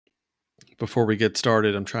Before we get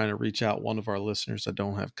started, I'm trying to reach out one of our listeners I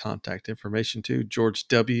don't have contact information to, George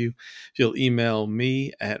W. If you'll email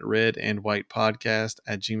me at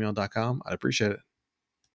redandwhitepodcast@gmail.com, I'd appreciate it.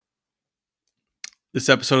 This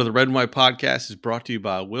episode of the Red and White Podcast is brought to you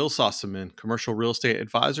by Will Sossaman, commercial real estate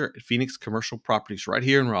advisor at Phoenix Commercial Properties right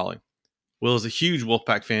here in Raleigh. Will is a huge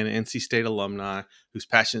Wolfpack fan and NC State alumni whose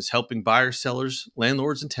passion is helping buyers, sellers,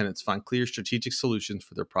 landlords, and tenants find clear strategic solutions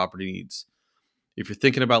for their property needs. If you're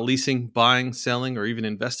thinking about leasing, buying, selling, or even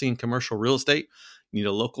investing in commercial real estate, you need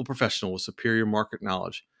a local professional with superior market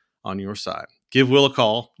knowledge on your side. Give Will a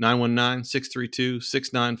call,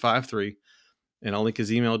 919-632-6953, and I'll link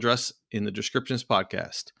his email address in the description of this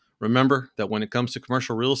podcast. Remember that when it comes to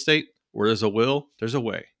commercial real estate, where there's a will, there's a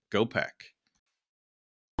way. Go Pack.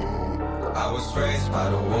 I was raised by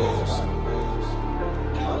the wolves.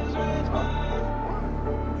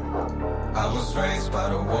 I was raised by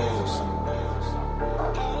the wolves.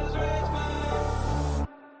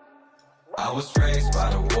 I was raised by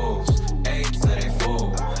the wolves. Eight to they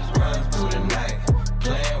fool. Run through the night,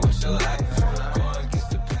 playing with your life. Going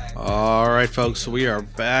against the pack. All right, folks. So we are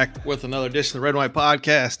back with another edition of the Red and White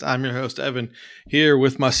Podcast. I'm your host, Evan, here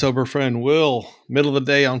with my sober friend, Will. Middle of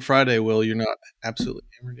the day on Friday, Will. You're not absolutely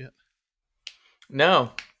hammered yet?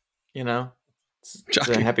 No, it's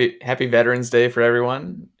a happy Veterans Day for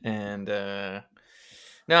everyone. And no,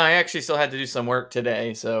 I actually still had to do some work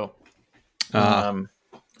today, so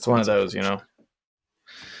it's one of those, That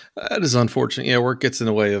is unfortunate. Yeah, work gets in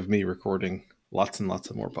the way of me recording lots and lots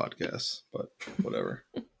of more podcasts, but whatever.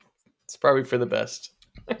 It's probably for the best.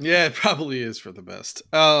 Yeah, it probably is for the best.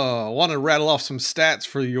 I want to rattle off some stats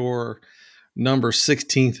for your number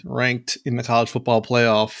 16th ranked in the college football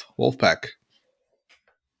playoff, Wolfpack.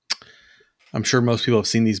 I'm sure most people have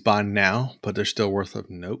seen these by now, but they're still worth of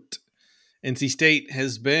note. NC State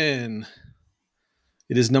it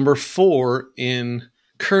is number 4 in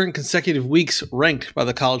current consecutive weeks ranked by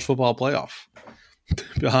the college football playoff.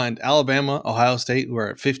 Behind Alabama, Ohio State, who are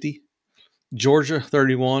at 50, Georgia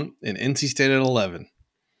 31, and NC State at 11.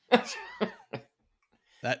 It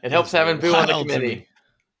helps having Boo on the committee.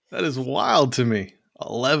 That is wild to me.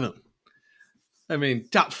 11. I mean,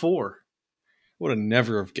 top 4. Would have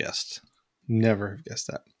never have guessed. Never have guessed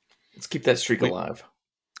that. Let's keep that streak alive.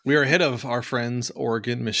 We are ahead of our friends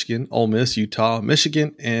Oregon, Michigan, Ole Miss, Utah,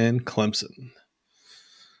 Michigan, and Clemson.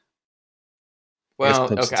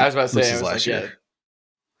 Well, okay, I was about to say last year.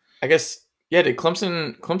 I guess, did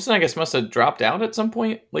Clemson I guess must have dropped out at some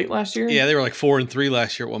point late last year? Yeah, they were like 4-3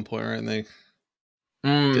 last year at one point, right? And they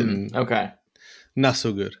didn't. Okay. Not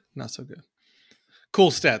so good. Not so good.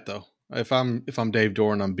 Cool stat though. If I'm Dave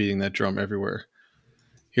Doran, I'm beating that drum everywhere.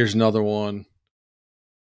 Here's another one.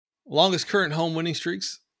 Longest current home winning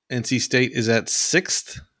streaks. NC State is at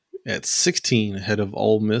 6th at 16, ahead of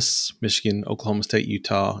Ole Miss, Michigan, Oklahoma State,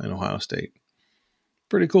 Utah, and Ohio State.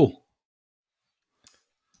 Pretty cool.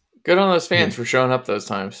 Good on those fans for showing up those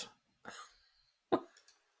times.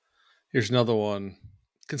 Here's another one.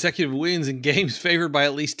 Consecutive wins in games favored by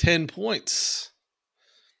at least 10 points.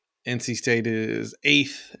 NC State is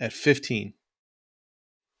 8th at 15.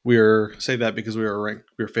 Say that because we are ranked.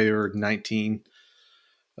 We are favored 19,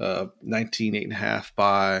 8.5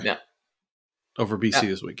 by over BC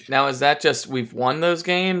this week. Now, is that just we've won those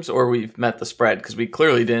games or we've met the spread? Because we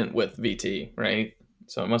clearly didn't with VT, right?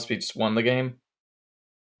 So it must be just won the game.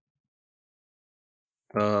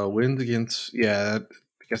 Wins against, I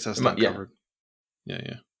guess that's not covered.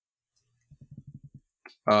 Yeah.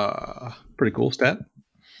 Pretty cool stat.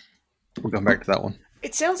 We'll come back to that one.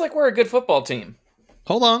 It sounds like we're a good football team.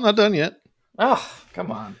 Hold on, not done yet. Oh,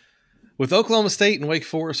 come on. With Oklahoma State and Wake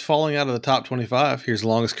Forest falling out of the top 25, here's the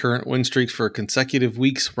longest current win streaks for consecutive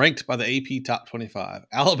weeks ranked by the AP top 25.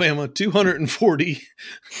 Alabama, 240.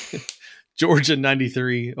 Georgia,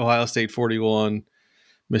 93. Ohio State, 41.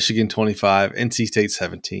 Michigan, 25. NC State,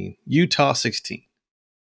 17. Utah, 16.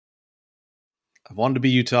 I wanted to be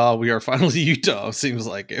Utah. We are finally Utah. Seems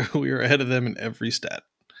like we are ahead of them in every stat.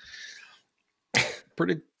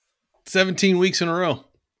 Pretty 17 weeks in a row.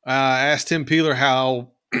 I asked Tim Peeler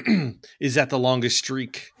how is that the longest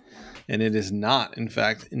streak, and it is not. In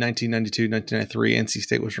fact, in 1992, 1993, NC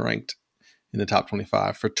State was ranked in the top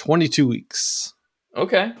 25 for 22 weeks.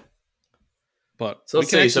 Okay. But so we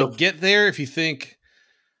can actually get there if you think,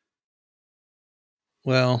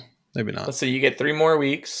 well, maybe not. Let's say you get 3 more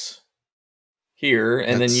weeks here,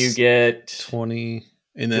 and then you get 20,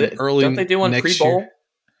 and then early don't they do one pre-bowl? Year?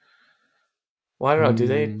 Well, I don't know. Do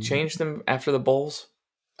they change them after the bowls?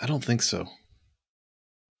 I don't think so.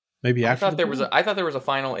 Maybe after. I thought there was a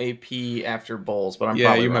final AP after bowls, but I'm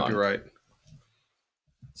probably wrong. Might be right.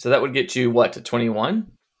 So that would get you what, to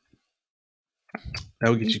 21? That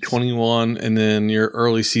would get you 21, and then your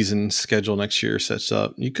early season schedule next year sets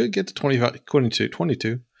up. You could get to 25,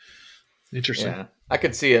 22. Interesting. Yeah, I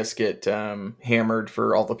could see us get hammered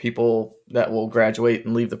for all the people that will graduate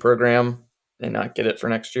and leave the program and not get it for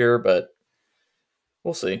next year, but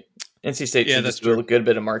we'll see. NC State should just do a good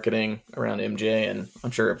bit of marketing around MJ, and I'm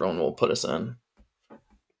sure everyone will put us in.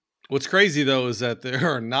 What's crazy, though, is that there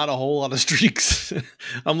are not a whole lot of streaks.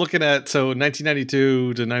 I'm looking at, so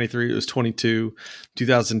 1992 to 93, it was 22.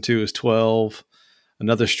 2002 was 12.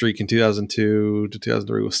 Another streak in 2002 to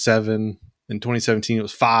 2003 was 7. In 2017, it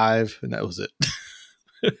was 5, and that was it.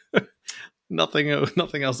 nothing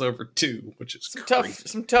else over 2, which is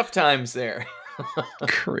some tough times there.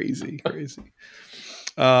 crazy.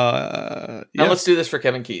 Now let's do this for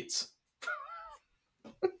Kevin Keats.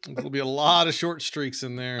 There'll be a lot of short streaks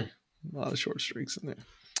in there.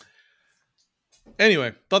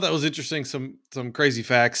 Anyway, thought that was interesting. Some crazy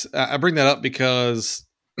facts. I bring that up because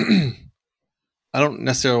I don't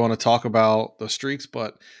necessarily want to talk about the streaks,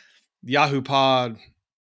 but Yahoo Pod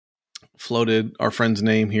floated our friend's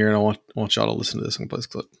name here, and I want y'all to listen to this and play this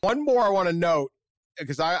clip. One more I want to note,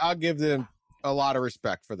 because I'll give them a lot of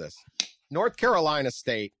respect for this. North Carolina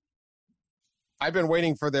State, I've been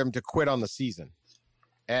waiting for them to quit on the season.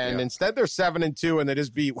 And instead they're 7-2, and they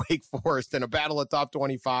just beat Wake Forest in a battle of top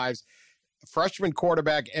 25s. Freshman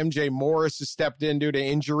quarterback MJ Morris has stepped in due to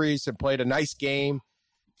injuries and played a nice game.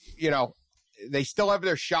 You know, they still have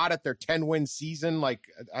their shot at their 10-win season. Like,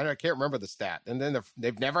 I can't remember the stat. And then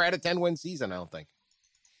they've never had a 10-win season, I don't think.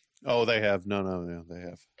 Oh, they have. No, they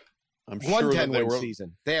have. I'm one sure 10-win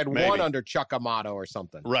season. They had one under Chuck Amato or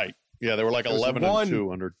something. Right. Yeah, they were like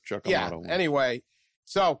 11-2 under Chuck Amato. Yeah, anyway.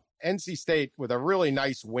 So NC State with a really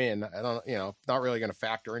nice win. I don't, not really going to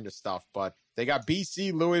factor into stuff, but they got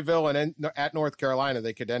BC, Louisville, and at North Carolina,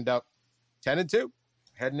 they could end up 10-2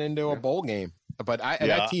 heading into a bowl game. But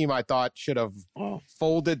that team, I thought, should have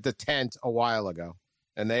folded the tent a while ago.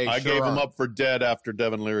 And I gave them up for dead after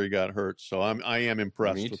Devin Leary got hurt. So I am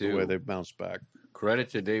impressed with the way they've bounced back. Credit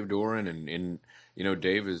to Dave Doran, and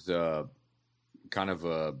Dave is kind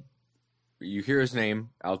of you hear his name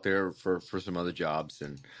out there for some other jobs,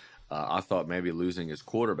 and I thought maybe losing his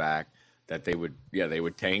quarterback that they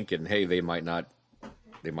would tank, and hey, they might not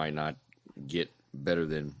get better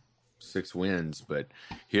than 6 wins, but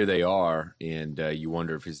here they are, and you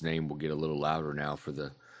wonder if his name will get a little louder now for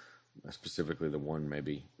specifically the one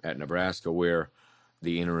maybe at Nebraska, where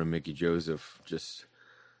the interim Mickey Joseph just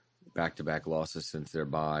back-to-back losses since their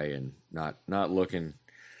bye, and not looking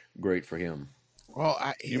great for him. Well,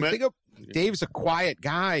 I think Dave's a quiet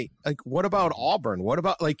guy. Like, what about Auburn? What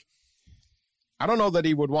about, I don't know that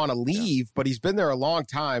he would want to leave, but he's been there a long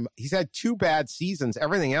time. He's had 2 bad seasons.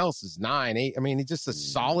 Everything else is 9, 8. I mean, he's just a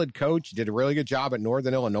solid coach. He did a really good job at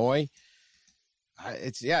Northern Illinois.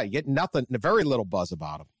 You get nothing, very little buzz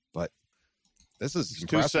about him. But this is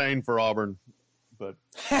too sane for Auburn. But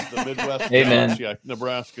the Midwest, Amen.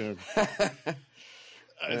 Nebraska.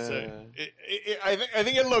 I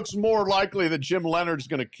think it looks more likely that Jim Leonard's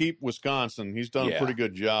going to keep Wisconsin. He's done a pretty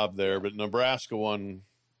good job there, but Nebraska won.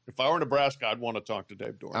 If I were Nebraska, I'd want to talk to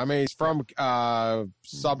Dave Doran. I mean, he's from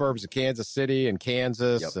suburbs of Kansas City and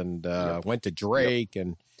Kansas, and went to Drake,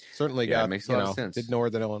 and certainly got makes a lot of sense. Did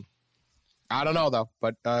Northern Illinois. I don't know though,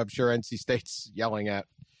 but I'm sure NC State's yelling at.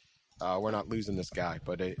 We're not losing this guy,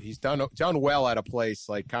 but he's done well at a place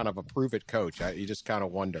like kind of a prove it coach. You just kind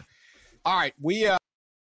of wonder. All right, we.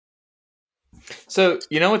 So,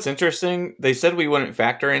 what's interesting? They said we wouldn't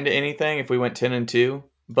factor into anything if we went 10-2,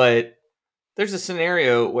 but there's a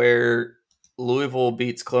scenario where Louisville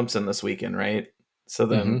beats Clemson this weekend, right? So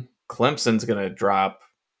then Clemson's going to drop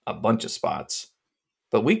a bunch of spots.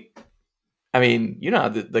 But how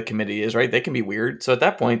the committee is, right? They can be weird. So at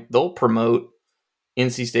that point, they'll promote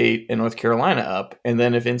NC State and North Carolina up. And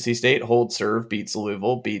then if NC State holds serve, beats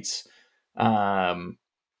Louisville, beats BC,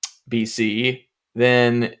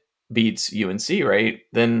 then beats UNC, right?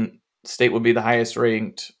 Then State would be the highest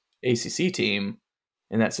ranked ACC team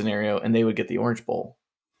in that scenario, and they would get the Orange Bowl.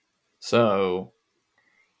 So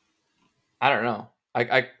I don't know.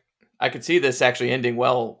 I could see this actually ending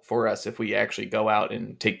well for us if we actually go out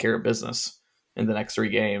and take care of business in the next 3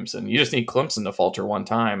 games. And you just need Clemson to falter one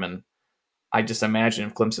time. And I just imagine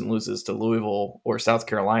if Clemson loses to Louisville or South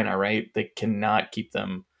Carolina, right, they cannot keep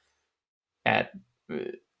them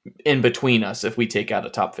in between us if we take out a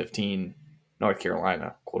top 15 North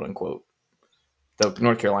Carolina, quote unquote. Though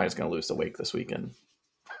North Carolina is going to lose to Wake this weekend.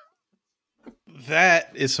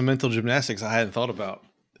 That is some mental gymnastics I hadn't thought about.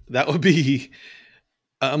 That would be,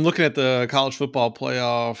 I'm looking at the college football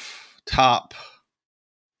playoff top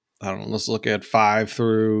I don't know, let's look at 5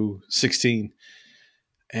 through 16.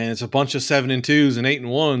 And it's a bunch of 7-2s and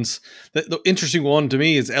 8-1s. The interesting one to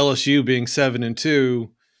me is LSU being 7-2,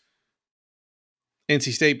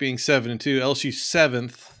 NC State being 7-2, LSU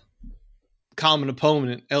 7th, common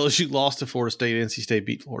opponent. LSU lost to Florida State, NC State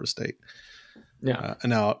beat Florida State. Yeah.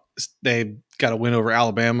 And now they got a win over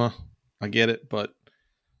Alabama. I get it, but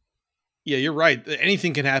yeah, you're right.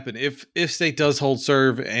 Anything can happen. If State does hold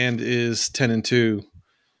serve and is 10-2,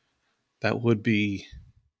 that would be,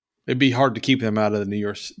 it'd be hard to keep them out of the New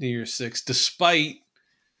Year's Six, despite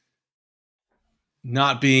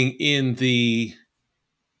not being in the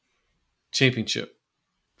championship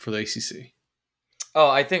for the ACC.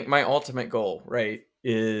 Oh, I think my ultimate goal, right,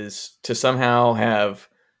 is to somehow have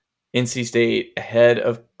NC State ahead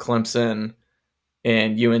of Clemson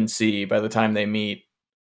and UNC by the time they meet.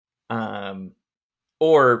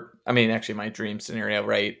 Or, I mean, actually my dream scenario,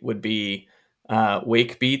 right, would be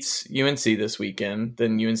Wake beats UNC this weekend.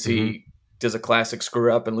 Then UNC does a classic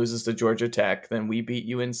screw up and loses to Georgia Tech. Then we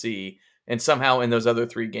beat UNC. And somehow in those other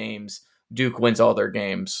 3 games, Duke wins all their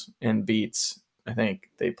games and beats, I think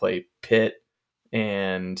they play Pitt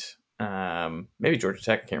and maybe Georgia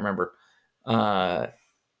Tech. I can't remember.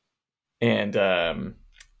 And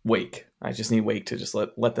Wake. I just need Wake to just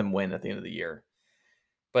let them win at the end of the year.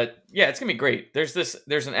 But yeah, it's gonna be great. There's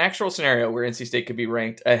an actual scenario where NC State could be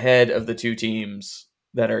ranked ahead of the 2 teams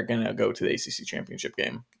that are gonna go to the ACC championship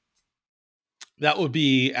game. That would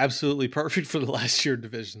be absolutely perfect for the last year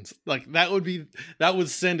divisions. Like that would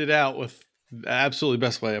send it out with the absolutely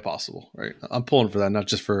best way possible, right? I'm pulling for that, not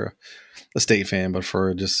just for a State fan, but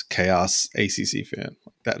for just chaos ACC fan.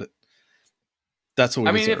 That's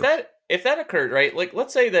what we deserve. If that occurred, right? Like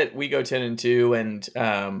let's say that we go 10-2 and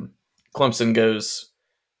Clemson goes.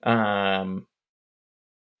 I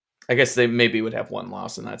guess they maybe would have 1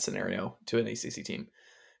 loss in that scenario to an ACC team.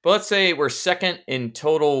 But let's say we're second in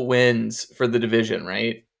total wins for the division,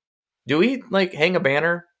 right? Do we like hang a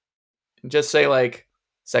banner and just say like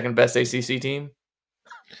second best ACC team?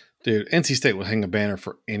 Dude, NC State would hang a banner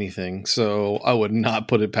for anything, so I would not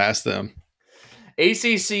put it past them.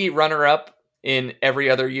 ACC runner-up in every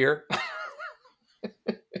other year.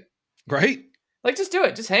 Right? Like just do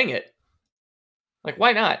it. Just hang it. Like,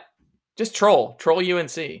 why not? Just troll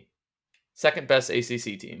UNC. Second best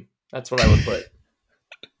ACC team. That's what I would put.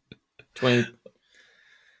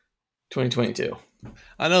 2022.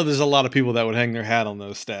 I know there's a lot of people that would hang their hat on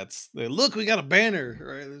those stats. Look, we got a banner,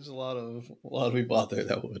 right? There's a lot of people out there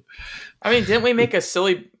that would. I mean, didn't we make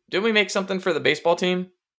something for the baseball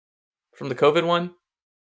team from the COVID one?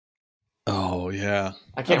 Oh yeah.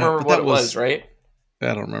 I can't remember what it was, right?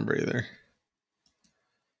 I don't remember either.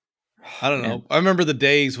 I don't know. I remember the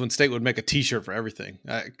days when State would make a T-shirt for everything.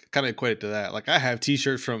 I kind of equate it to that. Like I have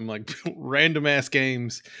T-shirts from like random ass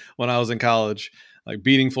games when I was in college, like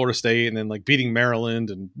beating Florida State and then like beating Maryland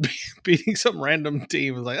and beating some random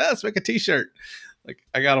team. I was like, let's make a T-shirt. Like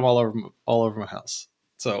I got them all over my house.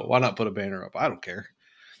 So why not put a banner up? I don't care.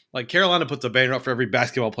 Like Carolina puts a banner up for every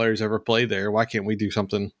basketball player who's ever played there. Why can't we do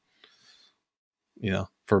something,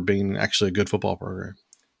 for being actually a good football program?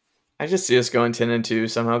 I just see us going 10-2,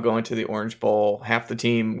 somehow going to the Orange Bowl. Half the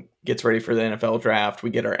team gets ready for the NFL draft. We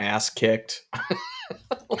get our ass kicked.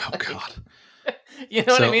 Oh, God. You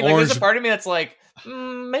know what I mean? Like, there's a part of me that's like,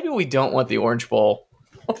 maybe we don't want the Orange Bowl.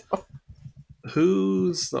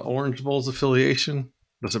 Who's the Orange Bowl's affiliation?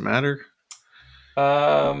 Does it matter?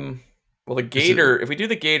 Well, the Gator, if we do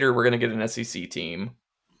the Gator, we're going to get an SEC team,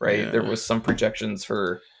 right? Yeah. There was some projections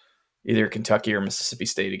for either Kentucky or Mississippi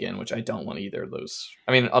State again, which I don't want either of those.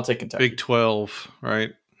 I mean, I'll take Kentucky. Big 12, right?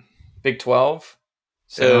 Big 12?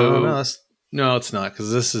 So no, it's not,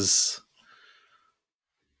 because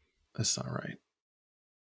that's not right.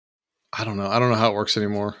 I don't know how it works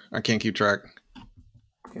anymore. I can't keep track.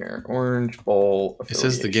 Here, Orange Bowl It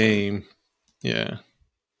says the game. Yeah.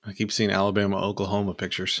 I keep seeing Alabama, Oklahoma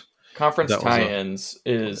pictures. Conference tie-ins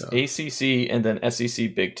is ACC and then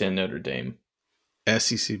SEC, Big Ten, Notre Dame.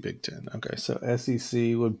 SEC, Big Ten. Okay, so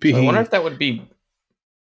SEC would be... So I wonder if that would be...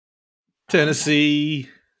 Tennessee,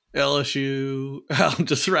 LSU. I'm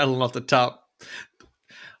just rattling off the top.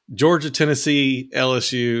 Georgia, Tennessee,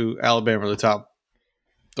 LSU, Alabama are the top.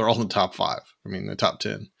 They're all in the top 5. I mean, the top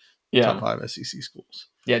 10. Yeah. Top 5 SEC schools.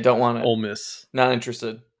 Yeah, don't want it. Ole Miss. Not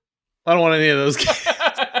interested. I don't want any of those.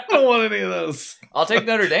 I don't want any of those. I'll take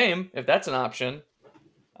Notre Dame if that's an option.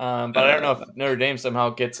 But I don't know if Notre Dame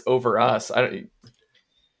somehow gets over us.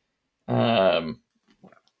 No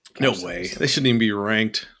way. They shouldn't even be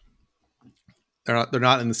ranked. They're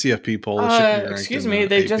not in the CFP poll. Excuse me,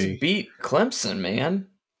 they just beat Clemson, man.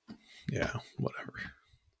 Yeah, whatever.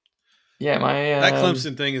 Yeah, that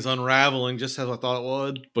Clemson thing is unraveling just as I thought it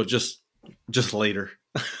would, but just later.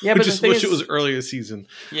 Yeah, but just wish it was earlier this season.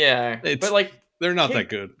 Yeah, but like they're not that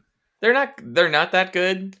good. They're not that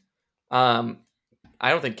good. I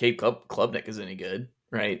don't think Cade Klubnik is any good,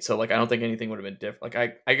 right? So like I don't think anything would have been different.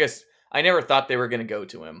 Like I guess I never thought they were going to go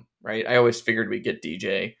to him, right? I always figured we'd get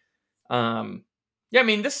DJ. Yeah, I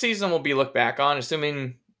mean this season will be looked back on,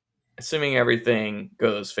 assuming everything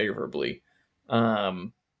goes favorably.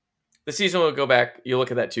 The season will go back. You look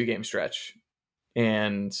at that 2-game stretch, or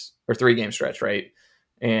 3-game stretch, right?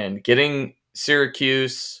 And getting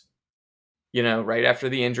Syracuse, right after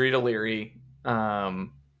the injury to Leary,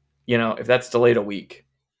 if that's delayed a week,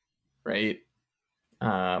 right?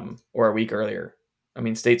 Or a week earlier. I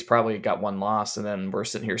mean, State's probably got one loss, and then we're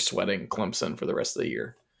sitting here sweating Clemson for the rest of the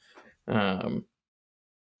year. I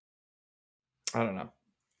don't know.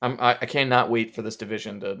 I cannot wait for this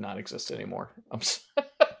division to not exist anymore.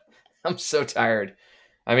 I'm so tired.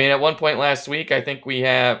 I mean, at one point last week, I think we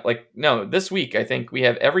have this week, I think we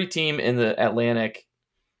have every team in the Atlantic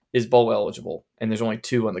is bowl eligible, and there's only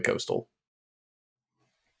 2 on the Coastal.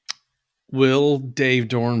 Will Dave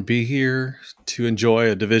Dorn be here to enjoy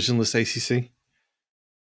a divisionless ACC?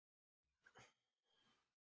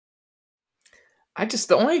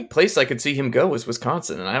 The only place I could see him go is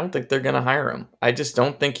Wisconsin, and I don't think they're going to hire him. I just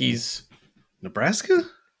don't think he's... Nebraska?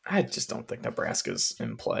 I just don't think Nebraska's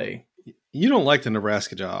in play. You don't like the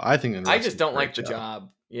Nebraska job. I think I just don't like the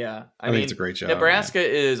job. Yeah. I mean, it's a great job. Nebraska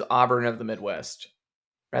is Auburn of the Midwest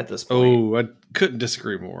at this point. Oh, I couldn't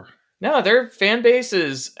disagree more. No, their fan base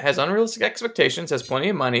has unrealistic expectations, has plenty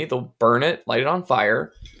of money. They'll burn it, light it on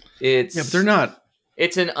fire. But they're not.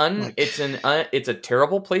 It's a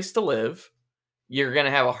terrible place to live. You're going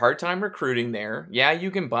to have a hard time recruiting there. Yeah,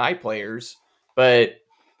 you can buy players, but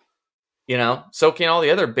so can all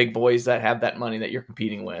the other big boys that have that money that you're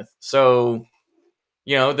competing with. So,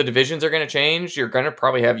 the divisions are going to change. You're going to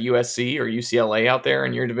probably have USC or UCLA out there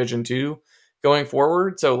in your Division 2 going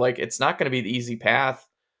forward. So, it's not going to be the easy path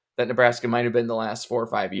that Nebraska might have been the last 4 or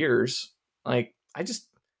 5 years. I just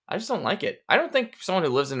don't like it. I don't think someone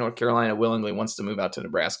who lives in North Carolina willingly wants to move out to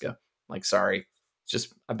Nebraska. Sorry.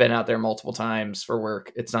 Just I've been out there multiple times for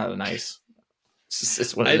work. It's not nice.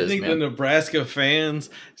 It's what it is, think man. the Nebraska fans,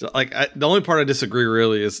 the only part I disagree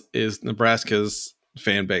really is Nebraska's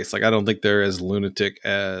fan base. I don't think they're as lunatic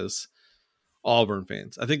as Auburn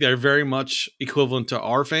fans. I think they're very much equivalent to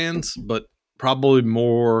our fans, but probably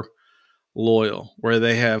more loyal, where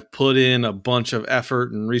they have put in a bunch of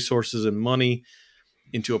effort and resources and money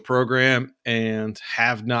into a program and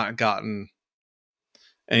have not gotten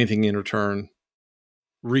anything in return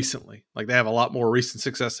recently. They have a lot more recent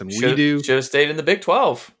success than we do. Should have stayed in the Big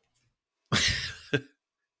 12.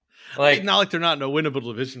 Not they're not in a winnable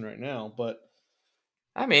division right now, but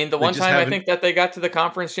I mean, the one time I think that they got to the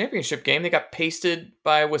conference championship game, they got pasted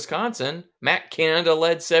by Wisconsin. Matt Canada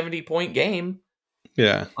led 70-point game.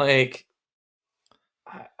 Yeah. I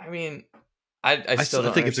mean, I still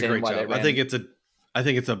don't think it's a great job. I think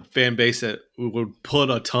it's a fan base that would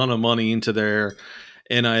put a ton of money into their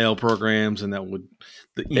NIL programs, and that would,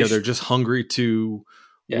 they're just hungry to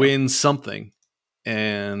win something.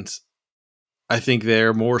 And I think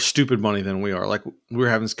they're more stupid money than we are. We were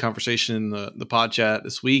having this conversation in the pod chat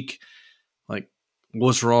this week.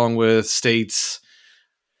 What's wrong with State's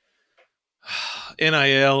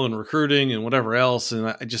NIL and recruiting and whatever else? And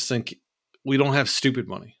I just think we don't have stupid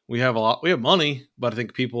money. We have money, but I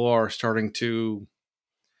think people are starting to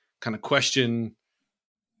kind of question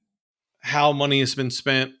how money has been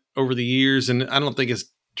spent over the years. And I don't think it's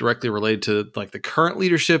directly related to the current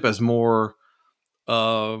leadership as more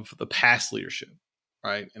of the past leadership.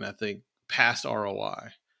 Right. And I think past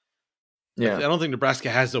ROI. Yeah. I don't think Nebraska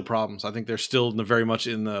has no problems. I think they're still very much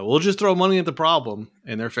we'll just throw money at the problem,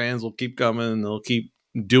 and their fans will keep coming and they'll keep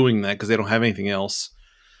doing that because they don't have anything else.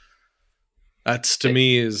 That's to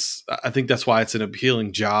me I think that's why it's an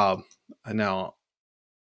appealing job. And now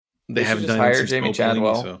they haven't done hired Jamie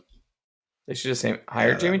Chadwell. So. They should just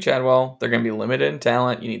hire Jamie Chadwell. They're going to be limited in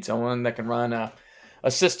talent. You need someone that can run a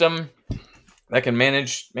system that can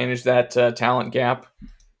manage that talent gap.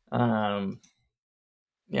 I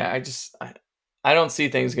don't see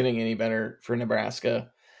things getting any better for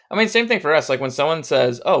Nebraska. I mean, same thing for us. When someone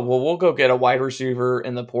says, "Oh, well, we'll go get a wide receiver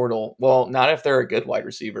in the portal." Well, not if they're a good wide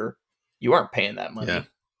receiver. You aren't paying that money. Yeah.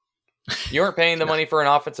 You aren't paying the money for an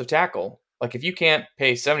offensive tackle. If you can't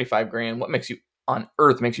pay $75,000, what makes you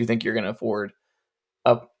think you're going to afford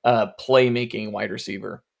a playmaking wide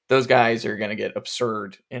receiver? Those guys are going to get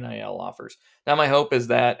absurd NIL offers. Now, my hope is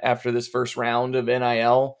that after this first round of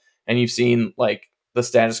NIL, and you've seen the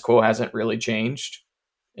status quo hasn't really changed,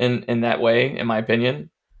 in that way, in my opinion.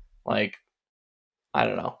 Like, I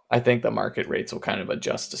don't know. I think the market rates will kind of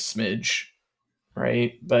adjust a smidge,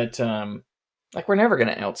 right? But like, we're never going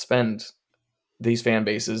to outspend these fan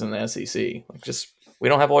bases in the SEC. Like, just, we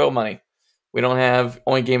don't have oil money. We don't have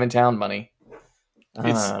only game in town money.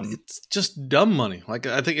 It's just dumb money. Like,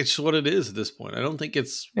 I think it's what it is at this point. I don't think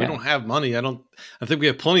we don't have money. I think we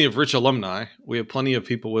have plenty of rich alumni. We have plenty of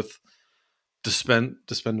people with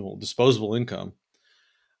disposable income.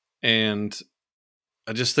 And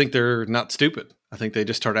I just think they're not stupid. I think they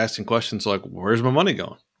just start asking questions like, where's my money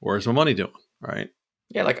going? Where's my money doing? Right.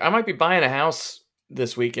 Yeah. Like, I might be buying a house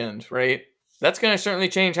this weekend, right? That's going to certainly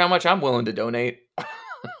change how much I'm willing to donate.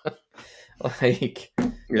 Like,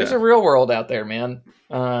 there's a real world out there, man.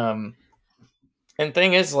 And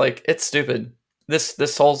thing is, like, it's stupid.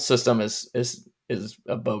 This whole system is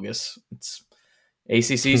a bogus. It's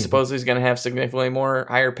ACC supposedly is going to have significantly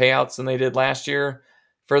higher payouts than they did last year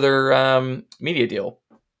for their media deal.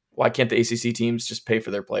 Why can't the ACC teams just pay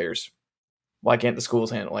for their players? Why can't the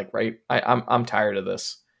schools handle it? Like, right? I'm tired of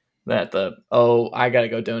this. I got to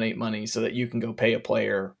go donate money so that you can go pay a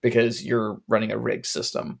player because you're running a rigged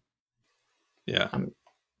system. Yeah.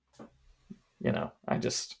 I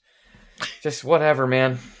just whatever,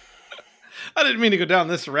 man. I didn't mean to go down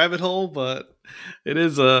this rabbit hole, but it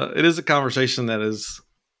is a conversation that is,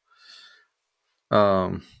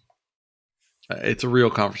 it's a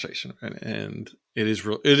real conversation, and it is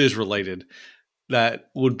related.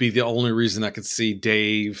 That would be the only reason I could see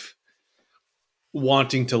Dave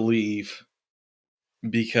wanting to leave,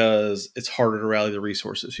 because it's harder to rally the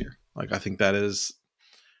resources here. Like, I think that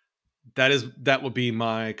would be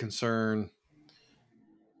my concern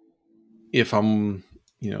if I'm,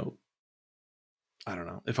 I don't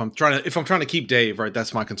know, if I'm trying to keep Dave, right?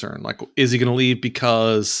 That's my concern. Like, is he going to leave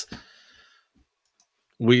because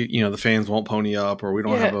the fans won't pony up, or we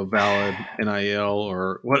don't have a valid NIL,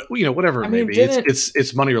 or whatever it may be.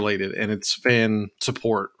 It's money related, and it's fan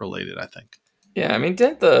support related, I think. Yeah. I mean,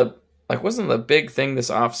 wasn't the big thing this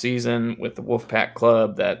offseason with the Wolfpack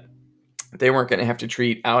Club that they weren't going to have to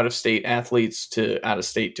treat out-of-state athletes to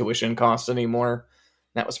out-of-state tuition costs anymore?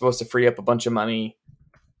 That was supposed to free up a bunch of money.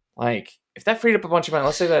 Like, if that freed up a bunch of money,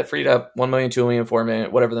 let's say that freed up 1 million, 2 million, 4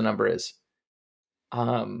 million, whatever the number is.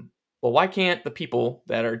 Well, why can't the people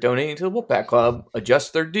that are donating to the Wolfpack Club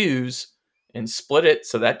adjust their dues and split it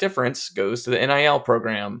so that difference goes to the NIL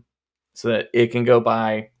program so that it can go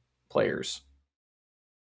buy players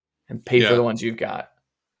and pay for the ones you've got?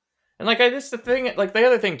 And like, the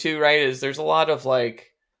other thing too, right, is there's a lot of like,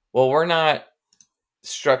 well, we're not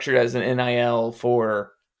structured as an NIL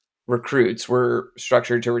for recruits. We're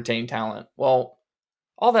structured to retain talent. Well,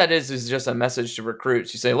 all that is just a message to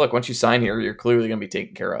recruits. You say, look, once you sign here, you're clearly going to be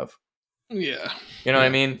taken care of. Yeah. You know what I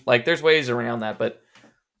mean? Like, there's ways around that, but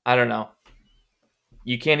I don't know.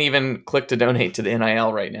 You can't even click to donate to the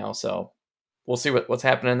NIL right now. So we'll see what's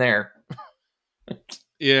happening there.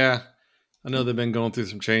 Yeah. I know they've been going through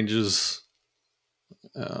some changes.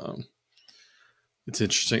 It's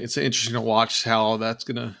interesting. It's interesting to watch how that's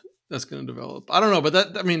gonna develop. I don't know,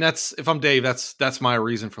 but that's, if I'm Dave, that's my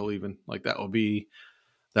reason for leaving. Like, that will be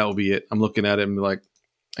it. I'm looking at it and be like,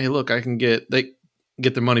 hey, look, I can get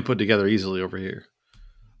their money put together easily over here.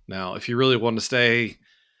 Now, if you really want to stay,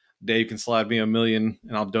 Dave can slide me $1 million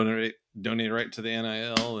and I'll donate right to the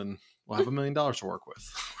NIL, and we'll have $1 million to work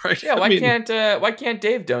with. Right? Yeah. Why can't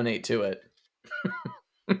Dave donate to it?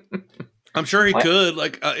 I'm sure he could.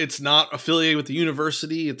 Like, it's not affiliated with the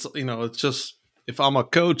university. It's, it's just, if I'm a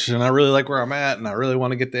coach and I really like where I'm at and I really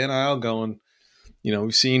want to get the NIL going,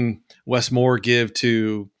 we've seen Wes Moore give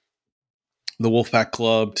to the Wolfpack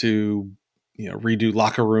Club to, redo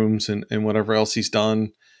locker rooms and whatever else he's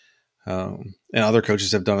done. And other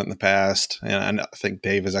coaches have done it in the past. And I think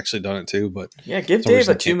Dave has actually done it too, but yeah, give Dave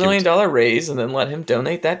a $2 million raise and then let him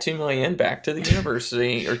donate that $2 million back to the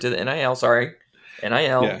university, or to the NIL. Sorry.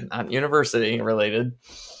 NIL, not university related.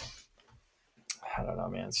 I don't know,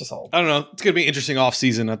 man. It's just all. I don't know. It's going to be an interesting off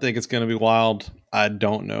season. I think it's going to be wild. I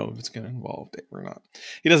don't know if it's going to involve Dave or not.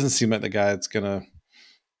 He doesn't seem like the guy that's going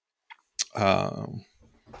to,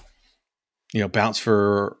 bounce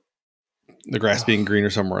for the grass being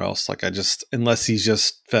greener somewhere else. Like, unless he's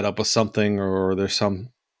just fed up with something, or there's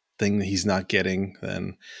something that he's not getting,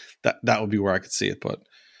 then that would be where I could see it. But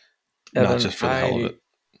Evan, not just for the hell of it.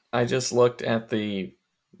 I just looked at the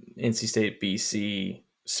NC State BC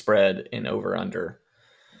spread in over under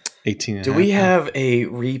 18. Do we have a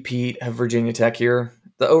repeat of Virginia Tech here?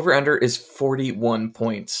 The over under is 41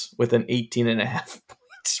 points with an 18.5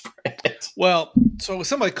 point spread. Well, so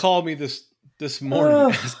somebody called me this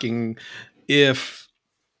morning asking if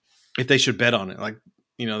they should bet on it. Like,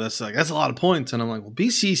 that's a lot of points. And I'm like, well,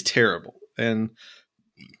 BC's terrible. And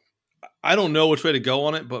I don't know which way to go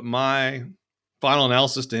on it, but my final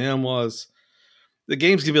analysis to him was the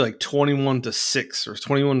game's going to be like 21-6 or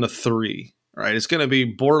 21-3, right? It's going to be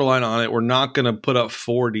borderline on it. We're not going to put up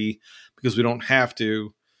 40 because we don't have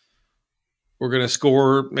to. We're going to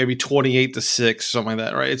score maybe 28-6, something like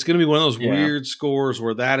that, right? It's going to be one of those weird scores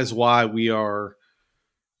where that is why we are,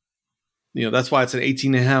 that's why it's an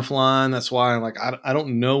 18.5 line. That's why I'm like, I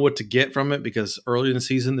don't know what to get from it because early in the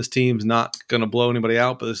season, this team's not going to blow anybody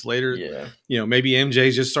out. But this later, maybe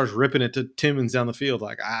MJ just starts ripping it to Timmons down the field.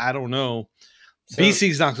 Like, I don't know. So,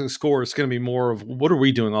 BC's not going to score. It's going to be more of what are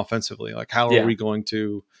we doing offensively? Like, how are we going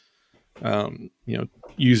to,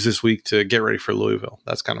 use this week to get ready for Louisville?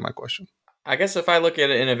 That's kind of my question. I guess if I look at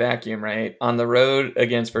it in a vacuum, right, on the road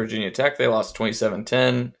against Virginia Tech, they lost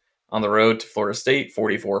 27-10. On the road to Florida State,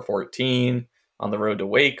 44-14. On the road to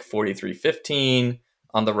Wake, 43-15.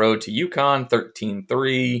 On the road to UConn,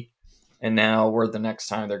 13-3. And now we're the next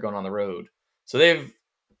time they're going on the road. So they've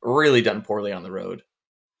really done poorly on the road.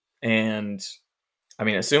 And, I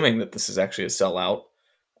mean, assuming that this is actually a sellout,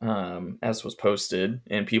 as was posted,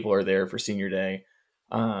 and people are there for senior day,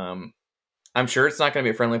 I'm sure it's not going to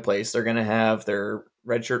be a friendly place. They're going to have their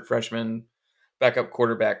redshirt freshman backup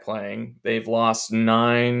quarterback playing. They've lost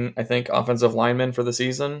 9, I think, offensive linemen for the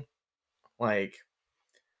season. Like,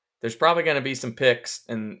 there's probably going to be some picks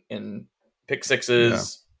and pick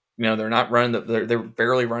sixes. Yeah. They're not running they're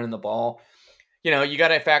barely running the ball. You got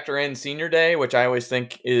to factor in senior day, which I always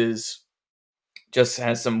think is just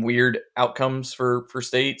has some weird outcomes for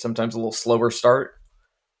state. Sometimes a little slower start.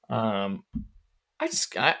 I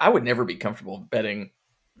would never be comfortable betting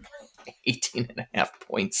 18.5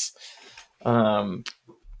 points. I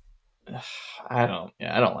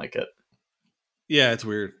don't like it. Yeah, it's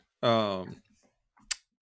weird. I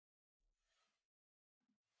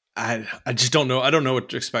just don't know. I don't know what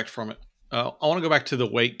to expect from it. I want to go back to the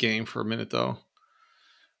Wake game for a minute, though.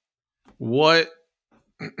 What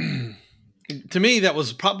to me, that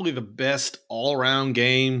was probably the best all-around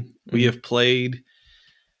game we have played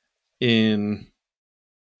in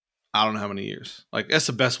I don't know how many years. Like, that's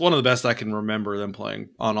the best, one of the best I can remember them playing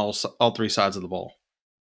on all 3 sides of the ball.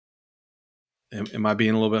 Am I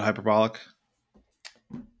being a little bit hyperbolic?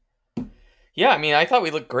 Yeah, I mean, I thought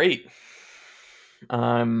we looked great.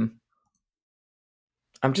 I'm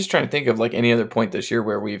just trying to think of like any other point this year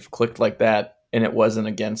where we've clicked like that and it wasn't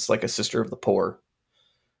against like a sister of the poor.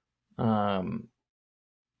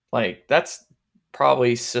 Like that's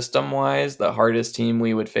probably system-wise the hardest team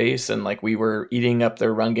we would face, and like we were eating up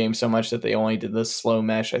their run game so much that they only did this slow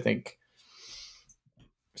mesh. I think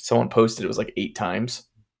someone posted it was like 8 times,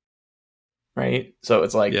 right? So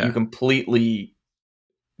it's like you completely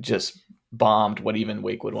just bombed what even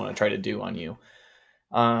Wake would want to try to do on you.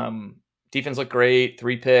 Defense looked great,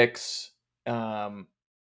 3 picks. I'm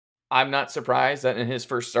not surprised that in his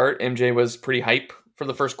first start, MJ was pretty hype for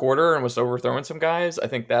the first quarter and was overthrowing some guys. I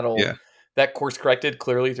think that course corrected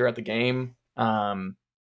clearly throughout the game.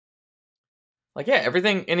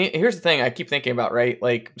 Everything. And here's the thing I keep thinking about, right?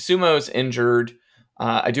 Like Sumo's injured.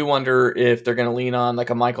 I do wonder if they're going to lean on like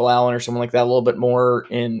a Michael Allen or someone like that a little bit more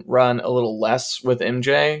and run a little less with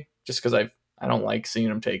MJ, just because I don't like seeing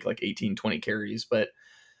him take like 18, 20 carries. But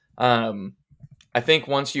I think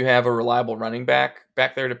once you have a reliable running back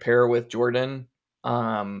there to pair with Jordan,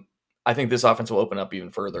 I think this offense will open up even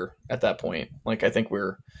further at that point. Like I think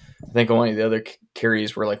only the other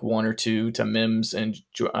carries were like 1 or 2 to Mims and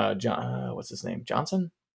John, what's his name? Johnson?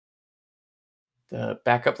 The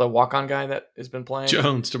backup, the walk-on guy that has been playing.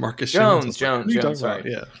 Demarcus Jones.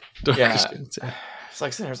 Sorry. Yeah. Jones, yeah. It's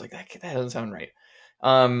like, I was like, that doesn't sound right.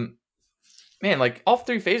 Man, like all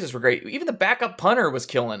 3 phases were great. Even the backup punter was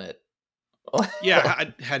killing it. Yeah,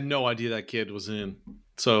 I had no idea that kid was in.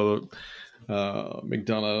 So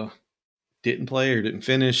McDonough didn't play or didn't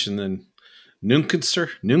finish, and then Noonkixter.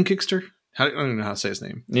 I don't even know how to say his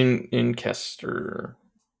name. Noonkester.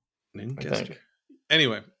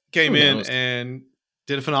 Anyway, came in and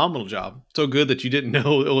did a phenomenal job. So good that you didn't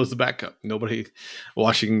know it was the backup. Nobody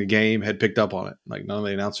watching the game had picked up on it. Like none of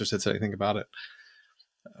the announcers had said anything about it.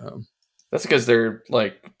 That's because they're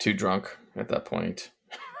like too drunk at that point.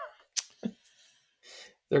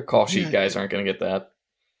 Their call sheet guys aren't going to get that.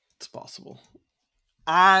 It's possible.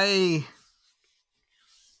 I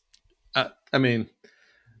mean,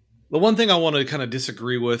 the one thing I want to kind of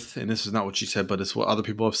disagree with, and this is not what she said, but it's what other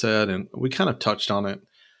people have said, and we kind of touched on it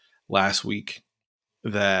last week,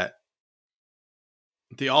 that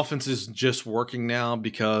the offense is just working now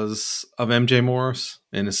because of MJ Morris,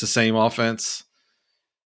 and it's the same offense.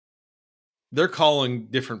 They're calling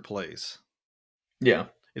different plays. Yeah.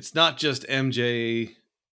 It's not just MJ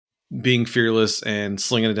being fearless and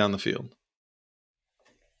slinging it down the field.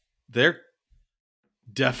 They're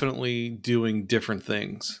definitely doing different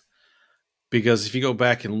things. Because if you go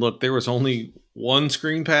back and look, there was only one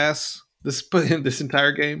screen pass this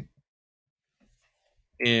entire game.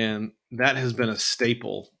 And that has been a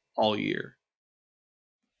staple all year.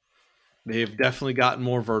 They have definitely gotten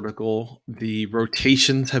more vertical. The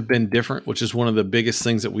rotations have been different, which is one of the biggest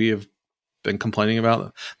things that we have been complaining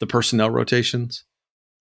about, the personnel rotations.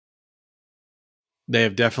 They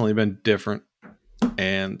have definitely been different.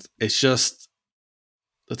 And it's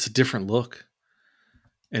a different look.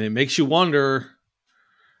 And it makes you wonder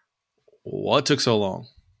what took so long,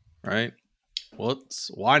 right?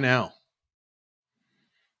 Why now?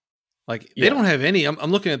 Like, they don't have any. I'm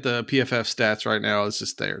looking at the PFF stats right now. It's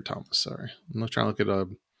just there, Thomas. Sorry. I'm not trying to look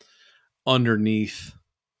at underneath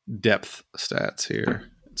depth stats here.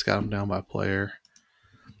 It's got them down by player.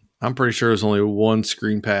 I'm pretty sure there's only one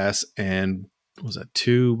screen pass and was that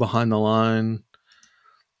 2 behind the line,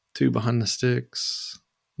 2 behind the sticks.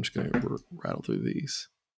 I'm just going to rattle through these.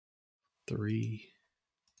 3.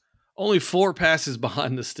 Only 4 passes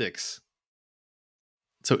behind the sticks.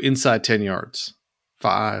 So inside 10 yards.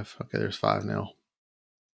 5. Okay, there's 5 now.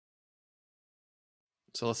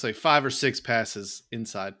 So let's say 5 or 6 passes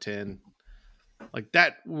inside 10. Like,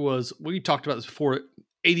 that was, we talked about this before,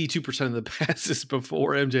 82% of the passes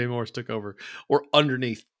before MJ Morris took over or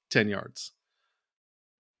underneath 10 yards.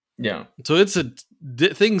 Yeah. So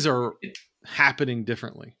things are happening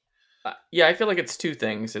differently. Yeah, I feel like it's 2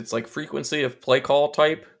 things. It's like frequency of play call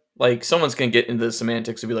type. Like, someone's going to get into the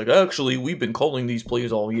semantics and be like, actually, we've been calling these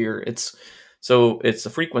plays all year. It's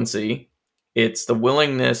the frequency. It's the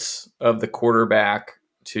willingness of the quarterback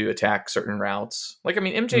to attack certain routes. Like, I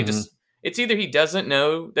mean, MJ just, it's either he doesn't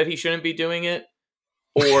know that he shouldn't be doing it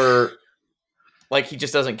or like he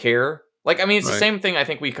just doesn't care. Like, I mean, it's the same thing I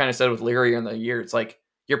think we kind of said with Leary in the year. It's like,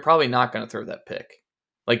 you're probably not going to throw that pick.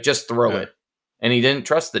 Like, just throw it. And he didn't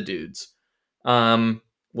trust the dudes. A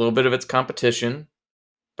little bit of it's competition.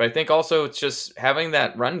 But I think also it's just having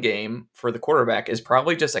that run game for the quarterback is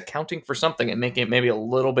probably just accounting for something and making it maybe a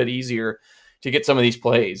little bit easier to get some of these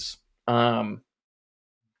plays. But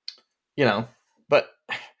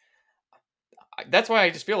that's why I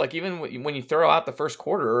just feel like even when you throw out the first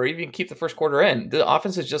quarter or even keep the first quarter in, the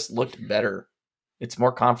offense has just looked better. It's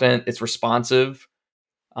more confident. It's responsive.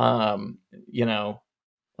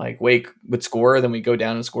 Like Wake would score, then we go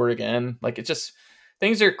down and score again. Like, it's just,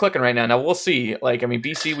 things are clicking right now. Now we'll see. Like, I mean,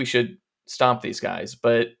 BC, we should stomp these guys,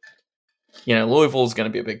 but Louisville is going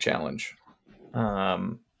to be a big challenge.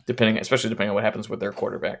 Especially depending on what happens with their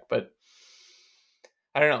quarterback. But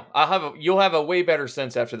I don't know. You'll have a way better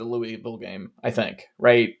sense after the Louisville game, I think,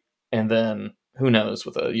 right? And then who knows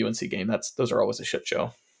with a UNC game? Those are always a shit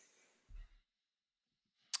show.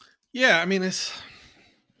 Yeah, I mean,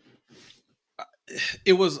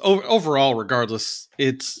 it was overall, regardless,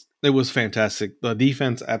 it was fantastic. The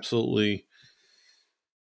defense absolutely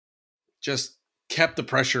just kept the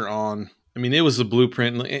pressure on. I mean, it was a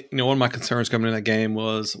blueprint. One of my concerns coming in that game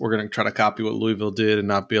was we're going to try to copy what Louisville did and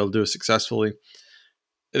not be able to do it successfully.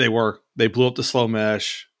 They blew up the slow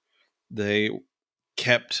mesh. They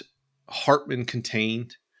kept Hartman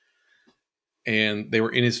contained, and they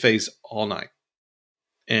were in his face all night.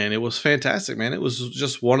 And it was fantastic, man. It was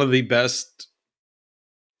just one of the best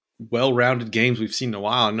well-rounded games we've seen in a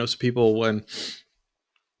while. I know some people one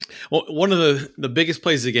of the biggest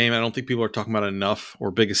plays of the game, I don't think people are talking about enough,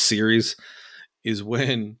 or biggest series, is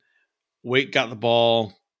when Wake got the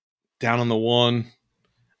ball down on the 1,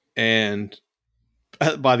 and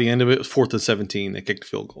by the end of it was 4th and 17. They kicked a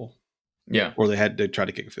field goal. Yeah. Or they tried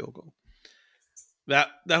to kick a field goal. That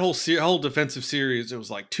whole defensive series, it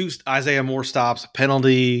was like 2 Isaiah Moore stops, a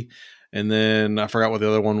penalty, and then I forgot what the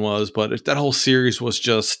other one was, but that whole series was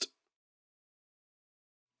just,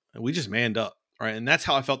 we just manned up, right? And that's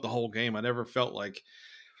how I felt the whole game. I never felt like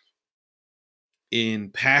in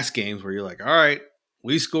past games where you're like, all right,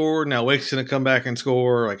 we scored, now Wake's going to come back and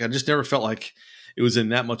score. Like, I just never felt like it was in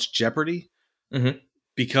that much jeopardy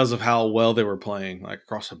because of how well they were playing, like,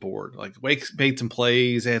 across the board. Like, Wake made some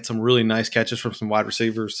plays. They had some really nice catches from some wide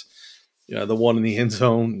receivers. The one in the end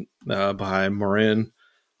zone by Marin,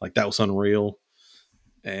 like, that was unreal.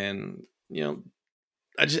 And,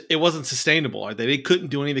 it wasn't sustainable. They couldn't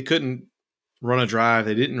do anything. They couldn't run a drive.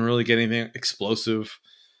 They didn't really get anything explosive.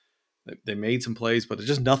 They made some plays, but there's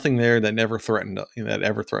just nothing there that ever threatened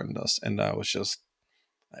us. And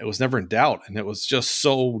it was never in doubt. And it was just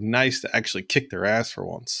so nice to actually kick their ass for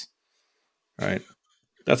once. Right?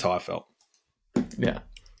 That's how I felt. Yeah.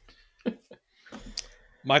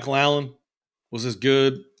 Michael Allen, was as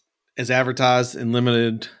good as advertised in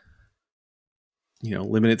limited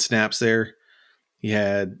snaps there. He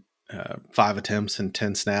had 5 attempts and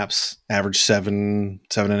 10 snaps, averaged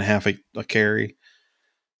 7.5 a carry.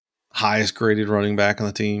 Highest graded running back on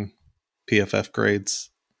the team, PFF grades.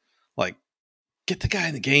 Like, get the guy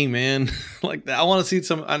in the game, man. Like, I want to see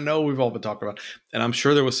some. I know we've all been talking about, and I'm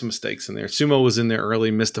sure there was some mistakes in there. Sumo was in there early,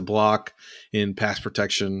 missed a block in pass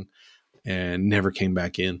protection, and never came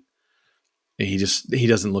back in. And he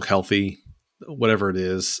doesn't look healthy, whatever it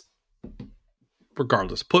is.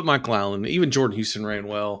 Regardless, put Michael Allen, even Jordan Houston ran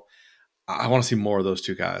well. I want to see more of those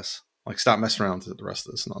two guys. Like, stop messing around with the rest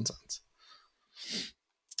of this nonsense.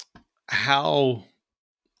 I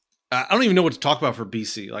don't even know what to talk about for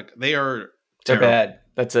BC. Like, they're bad.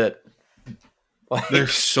 That's it. Like, they're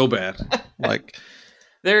so bad. Like,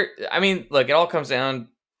 look, it all comes down,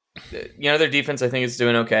 their defense I think is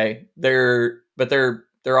doing okay. Their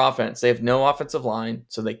offense, they have no offensive line,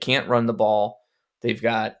 so they can't run the ball. They've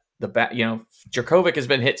got the back, Djokovic has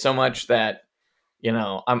been hit so much that,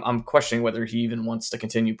 I'm questioning whether he even wants to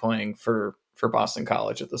continue playing for Boston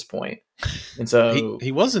College at this point. And so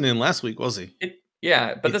he wasn't in last week, was he?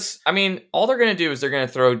 All they're going to do is they're going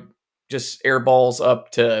to throw just air balls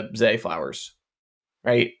up to Zay Flowers,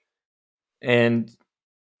 right? And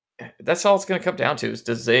that's all it's going to come down to is,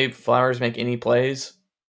 does Zay Flowers make any plays?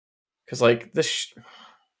 Because this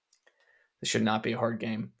should not be a hard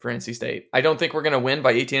game for NC State. I don't think we're going to win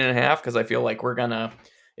by 18.5 because I feel like we're going to,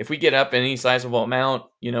 if we get up any sizable amount,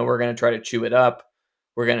 we're going to try to chew it up.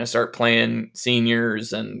 We're going to start playing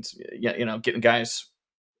seniors and, getting guys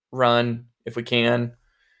run if we can.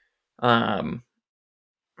 Man.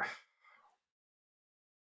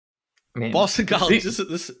 Boston College,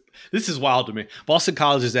 this is wild to me. Boston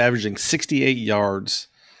College is averaging 68 yards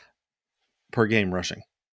per game rushing.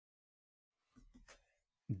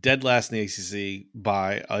 Dead last in the ACC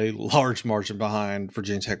by a large margin behind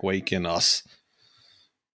Virginia Tech, Wake, and us.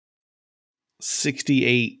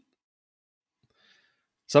 68.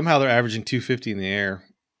 Somehow they're averaging 250 in the air,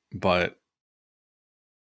 but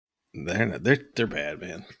they're bad,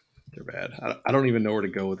 man. They're bad. I don't even know where to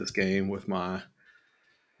go with this game with my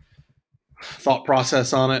thought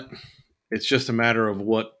process on it. It's just a matter of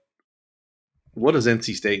what does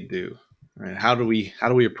NC State do? Right? How do we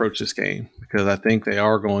approach this game? Because I think they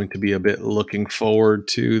are going to be a bit looking forward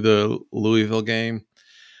to the Louisville game.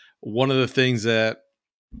 One of the things that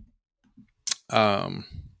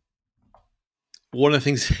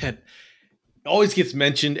always gets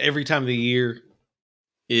mentioned every time of the year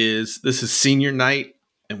is this is senior night,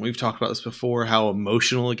 and we've talked about this before, how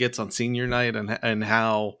emotional it gets on senior night and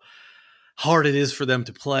how hard it is for them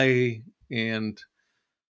to play, and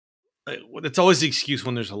it's always the excuse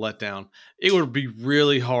when there's a letdown. It would be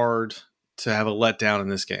really hard to have a letdown in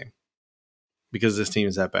this game because this team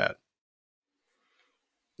is that bad.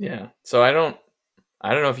 Yeah. So I don't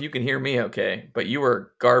know if you can hear me okay, but you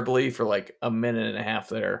were garbly for like a minute and a half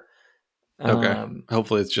there. Okay.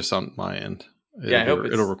 Hopefully it's just on my end.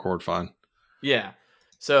 It'll record fine. Yeah.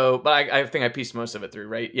 So, but I think I pieced most of it through,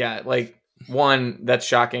 right? Yeah. Like, one, that's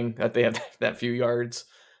shocking that they have that few yards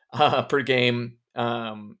per game.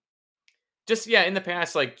 In the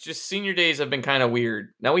past, just senior days have been kind of weird.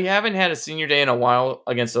 Now, we haven't had a senior day in a while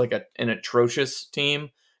against an atrocious team.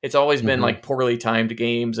 It's always been poorly timed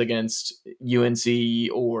games against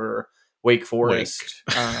UNC or Wake Forest.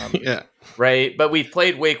 Yeah. Right. But we've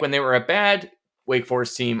played Wake when they were a bad Wake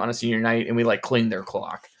Forest team on a senior night, and we cleaned their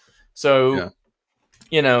clock. So,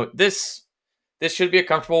 this should be a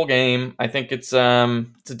comfortable game. I think it's a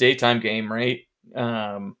daytime game, right?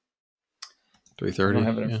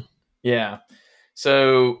 3:30. Yeah.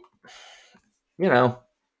 So,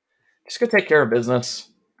 just go take care of business.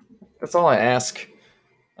 That's all I ask.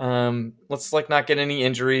 Let's not get any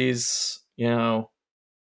injuries.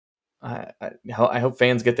 I hope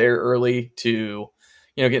fans get there early to,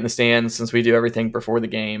 get in the stands since we do everything before the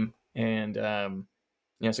game. And, so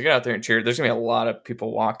get out there and cheer. There's going to be a lot of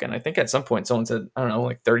people walking. I think at some point someone said,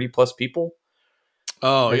 30 plus people.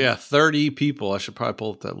 Oh, yeah. 30 people. I should probably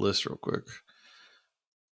pull up that list real quick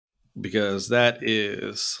because that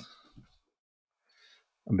is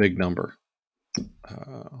a big number.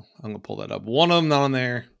 I'm going to pull that up. One of them not on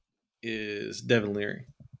there is Devin Leary.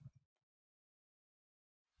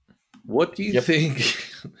 What do you think?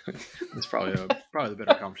 It's probably the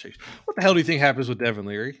better conversation. What the hell do you think happens with Devin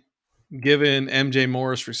Leary? Given MJ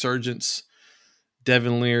Morris resurgence,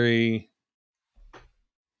 Devin Leary,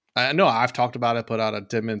 I know I've talked about it, put out a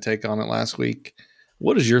 10-minute take on it last week.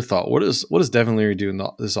 What is your thought? What does Devin Leary do in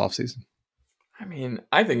this offseason?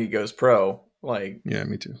 I think he goes pro. Yeah,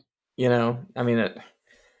 me too.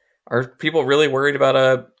 Are people really worried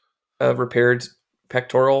about a repaired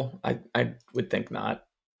pectoral? I would think not.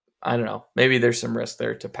 I don't know. Maybe there's some risk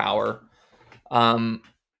there to power.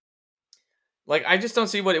 Like, I just don't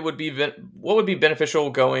see what would be beneficial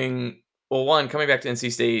going. Well, one, coming back to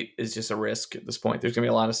NC State is just a risk at this point. There's going to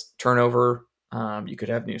be a lot of turnover. You could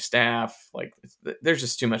have new staff. Like, there's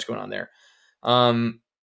just too much going on there.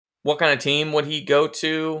 What kind of team would he go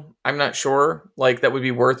to? I'm not sure. Like, that would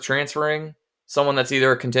be worth transferring. Someone that's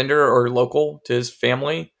either a contender or local to his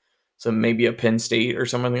family. So maybe a Penn State or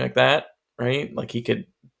something like that, right? Like,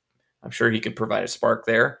 I'm sure he could provide a spark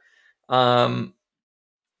there. But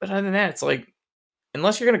other than that, it's like,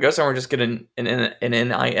 unless you're going to go somewhere and just get an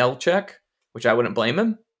NIL check, which I wouldn't blame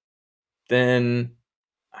him, then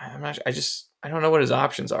I don't know what his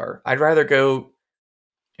options are. I'd rather go,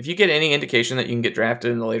 if you get any indication that you can get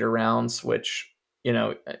drafted in the later rounds, which, you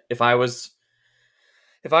know, if I was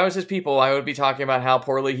his people, I would be talking about how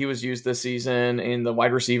poorly he was used this season and the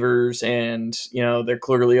wide receivers, and, you know, they're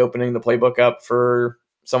clearly opening the playbook up for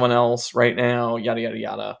someone else right now, yada, yada,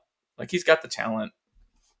 yada. Like, he's got the talent.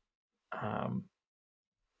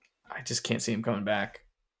 I just can't see him coming back.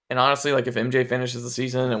 And honestly, like, if MJ finishes the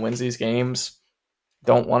season and wins these games,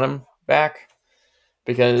 don't want him back,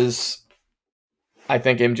 because I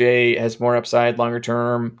think MJ has more upside longer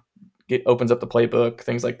term. It opens up the playbook,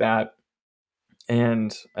 things like that.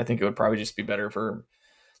 And I think it would probably just be better for,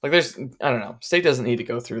 like, I don't know. State doesn't need to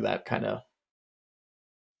go through that kind of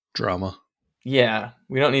drama. Yeah,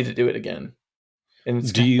 we don't need to do it again.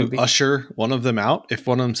 And do you usher one of them out if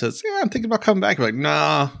one of them says, "Yeah, I'm thinking about coming back"? You're like,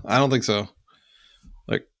 nah, I don't think so.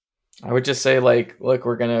 Like, I would just say, like, look,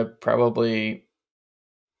 we're gonna probably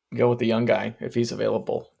go with the young guy if he's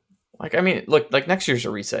available. Like, I mean, look, like, next year's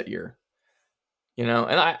a reset year, you know.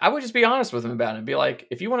 And I would just be honest with him about it and be like,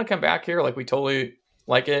 if you want to come back here, like, we totally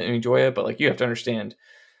like it and enjoy it, but, like, you have to understand,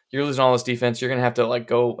 you're losing all this defense. You're gonna have to, like,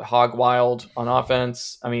 go hog wild on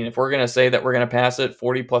offense. I mean, if we're gonna say that we're gonna pass it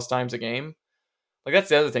 40 plus times a game. Like, that's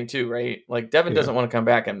the other thing too, right? Like, Devin doesn't want to come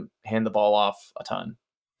back and hand the ball off a ton.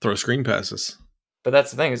 Throw screen passes. But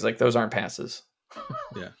that's the thing, is, like, those aren't passes.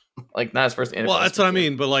 Yeah. Like, not as first. Well, that's what I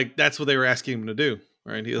mean. But, like, that's what they were asking him to do,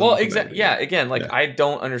 right? Well, exactly. Yeah. Again, like, I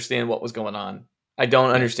don't understand what was going on. I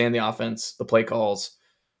don't understand the offense, the play calls.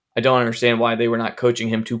 I don't understand why they were not coaching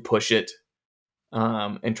him to push it,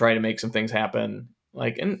 and try to make some things happen.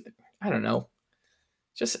 Like, and I don't know.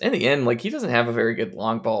 Just in the end, like, he doesn't have a very good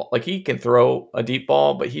long ball. Like, he can throw a deep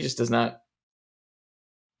ball, but he just does not.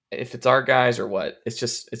 If it's our guys or what,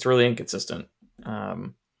 it's really inconsistent.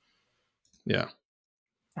 Yeah,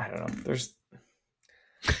 I don't know.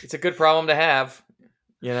 It's a good problem to have,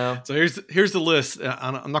 you know. So here's the list.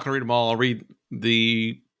 I'm not going to read them all. I'll read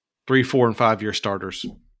the 3, 4, and 5 year starters: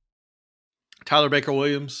 Tyler Baker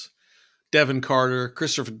Williams, Devin Carter,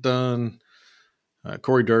 Christopher Dunn.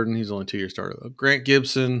 Corey Durden, he's only 2-year starter though. Grant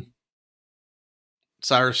Gibson,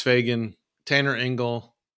 Cyrus Fagan, Tanner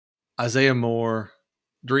Engel, Isaiah Moore,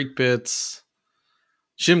 Drake Pitts,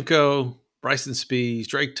 Shimko, Bryson Spees,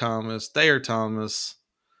 Drake Thomas, Thayer Thomas,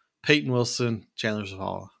 Peyton Wilson, Chandler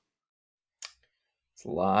Zavala. It's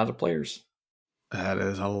a lot of players. That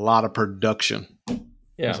is a lot of production. Yeah,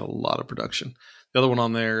 there's a lot of production. The other one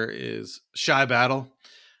on there is Shy Battle,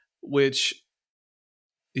 which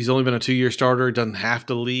he's only been a 2-year starter. Doesn't have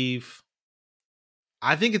to leave.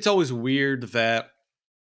 I think it's always weird that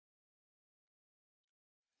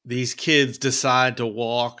these kids decide to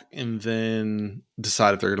walk and then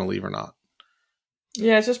decide if they're going to leave or not.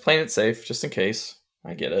 Yeah, it's just playing it safe, just in case.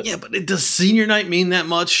 I get it. Yeah, but does senior night mean that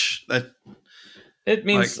much? It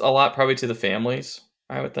means a lot, probably, to the families,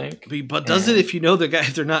 I would think. But does it if you know the guy,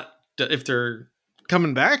 if they're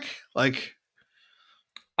coming back? Like,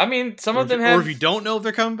 I mean, some of them have. Or if you don't know if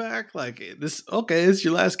they're coming back, like, it's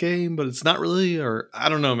your last game, but it's not really, or I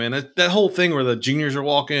don't know, man. That whole thing where the juniors are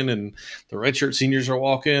walking and the redshirt seniors are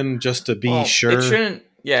walking just to be sure. It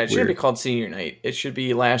shouldn't be called senior night. It should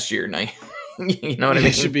be last year night. You know what I mean?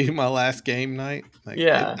 It should be my last game night. Like,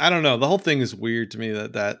 yeah. I don't know. The whole thing is weird to me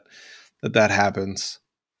that happens.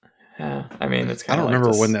 Yeah, I mean, it's kind of. I don't like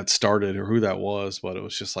remember when that started or who that was, but it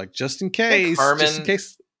was just like, just in case. Just in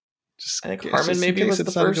case. I think Harmon maybe was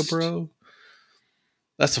the first. Bro.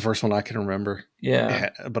 That's the first one I can remember. Yeah.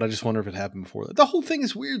 But I just wonder if it happened before that. The whole thing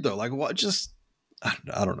is weird, though. Like, what? Just, I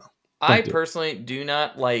don't know. I personally do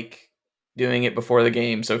not like doing it before the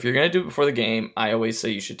game. So if you're going to do it before the game, I always say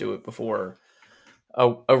you should do it before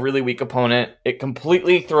a really weak opponent. It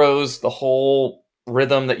completely throws the whole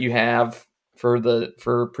rhythm that you have for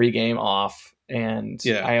pregame off. And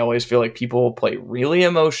I always feel like people play really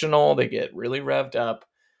emotional. They get really revved up.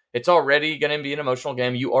 It's already going to be an emotional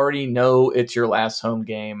game. You already know it's your last home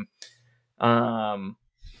game. But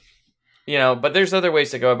there's other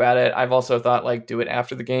ways to go about it. I've also thought like do it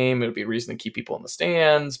after the game. It would be a reason to keep people in the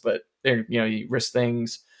stands, but there, you risk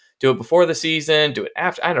things. Do it before the season, do it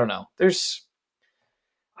after. I don't know.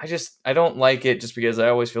 I don't like it just because I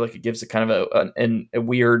always feel like it gives a kind of a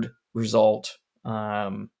weird result.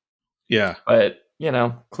 Yeah. But,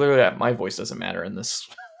 clearly that my voice doesn't matter in this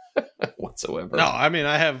whatsoever. No, I mean,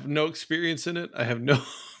 I have no experience in it. I have no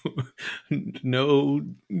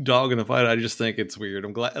dog in the fight. I just think it's weird.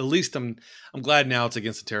 I'm glad, at least I'm glad now it's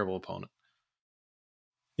against a terrible opponent.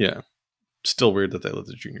 Yeah. Still weird that they let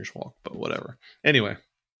the juniors walk, but whatever. Anyway.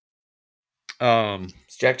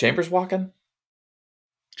 Is Jack Chambers walking?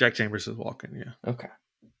 Jack Chambers is walking, yeah. Okay.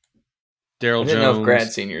 Daryl Jones. I didn't know if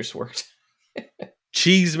grad seniors worked.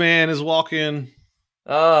 Cheese Man is walking.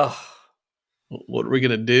 Oh. What are we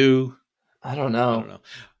going to do? I don't know. I don't know.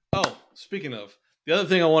 Oh, speaking of, the other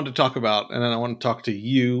thing I wanted to talk about, and then I want to talk to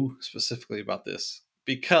you specifically about this,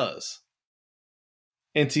 because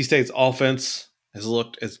NC State's offense has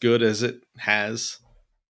looked as good as it has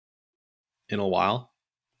in a while,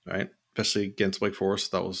 right? Especially against Wake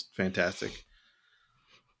Forest. That was fantastic.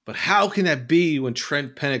 But how can that be when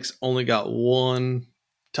Trent Penix only got one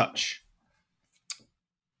touch?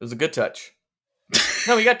 It was a good touch.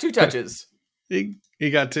 No, he got 2 touches. He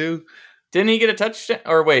got 2? Didn't he get a touchdown?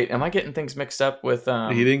 Or wait, am I getting things mixed up with?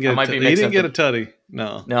 He didn't get. He didn't get a tutty.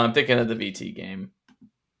 No. No, I'm thinking of the VT game.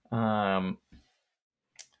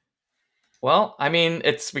 Well, I mean,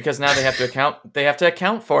 it's because now they have to account. They have to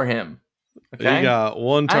account for him. Okay? He got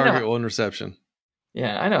 1 target, 1 reception.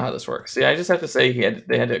 Yeah, I know how this works. See, I just have to say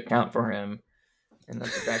they had to account for him, and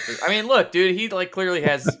that's a factor. I mean, look, dude, he like clearly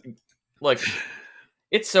has. Look,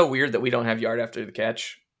 it's so weird that we don't have yard after the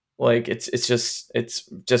catch. Like it's just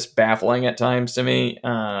baffling at times to me.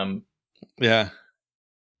 Yeah.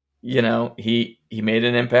 He made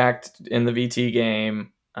an impact in the VT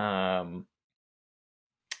game. I'm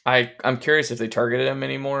curious if they targeted him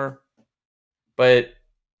anymore, but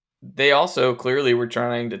they also clearly were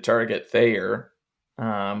trying to target Thayer.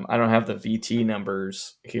 I don't have the VT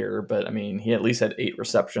numbers here, but I mean, he at least had 8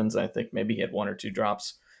 receptions. I think maybe he had 1 or 2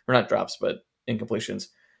 drops, or not drops, but incompletions.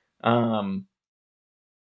 I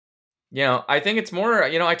think it's more,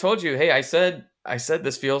 I told you, hey, I said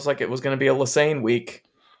this feels like it was going to be a Lassane week.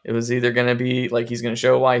 It was either going to be like he's going to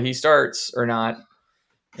show why he starts or not.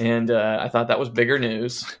 And I thought that was bigger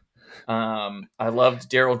news. I loved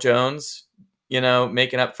Daryl Jones,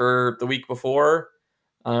 making up for the week before.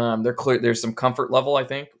 There's some comfort level, I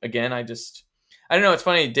think. Again, I don't know. It's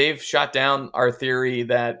funny. Dave shot down our theory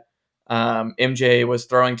that MJ was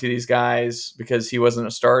throwing to these guys because he wasn't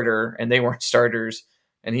a starter and they weren't starters.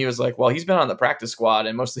 And he was like, well, he's been on the practice squad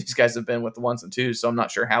and most of these guys have been with the 1s and 2s. So I'm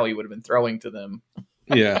not sure how he would have been throwing to them.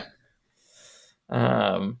 Yeah.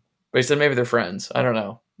 But he said maybe they're friends. I don't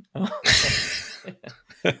know. Or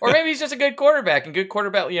maybe he's just a good quarterback, and good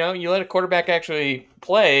quarterback, you let a quarterback actually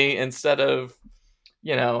play instead of,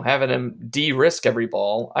 having him de-risk every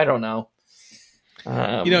ball. I don't know.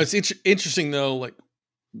 It's interesting though, like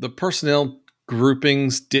the personnel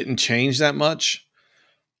groupings didn't change that much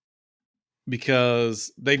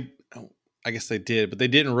because I guess they did, but they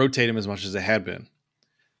didn't rotate him as much as they had been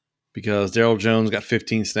because Daryl Jones got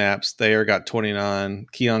 15 snaps. Thayer got 29.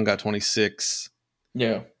 Keon got 26.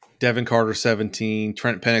 Yeah. Devin Carter, 17,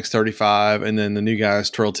 Trent Penix, 35, and then the new guys,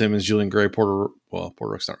 Terrell Timmons, Julian Gray, Porter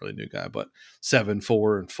Rook's not really a new guy, but 7,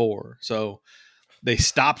 4, and 4. So they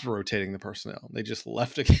stopped rotating the personnel. They just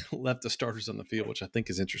left the starters on the field, which I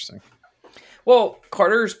think is interesting. Well,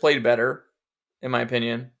 Carter's played better, in my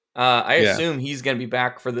opinion. I assume he's going to be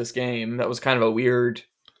back for this game. That was kind of a weird...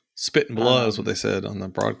 Spit and blood is what they said on the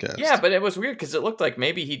broadcast. Yeah, but it was weird because it looked like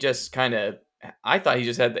maybe he just kind of... I thought he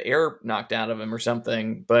just had the air knocked out of him or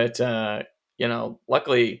something. But,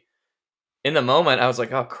 luckily, in the moment, I was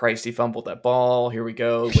like, oh, Christ, he fumbled that ball. Here we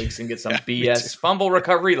go. Wake's going to get some BS fumble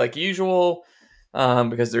recovery like usual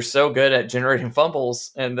because they're so good at generating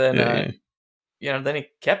fumbles. And then, then he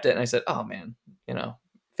kept it. And I said, oh, man,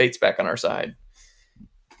 fate's back on our side.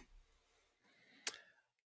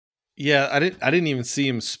 Yeah, I didn't even see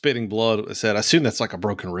him spitting blood. I said, I assume that's like a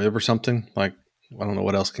broken rib or something. Like, I don't know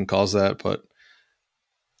what else can cause that, but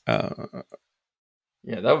that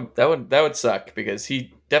would suck because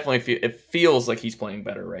he definitely it feels like he's playing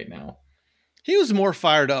better right now. He was more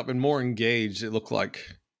fired up and more engaged. It looked like.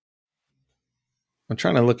 I'm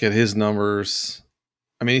trying to look at his numbers.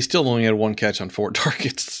 I mean, he still only had 1 catch on 4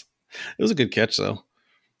 targets. It was a good catch though.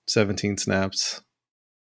 17 snaps.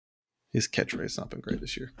 His catch rate's not been great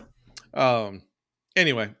this year.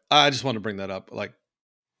 Anyway, I just wanted to bring that up. Like,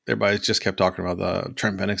 everybody just kept talking about the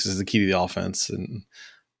Trent Penix is the key to the offense, and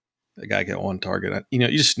the guy got one target. You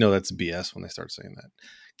just know that's BS when they start saying that.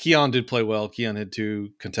 Keon did play well. Keon had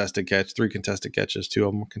 3 contested catches, 2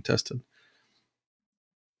 of them were contested.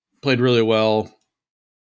 Played really well.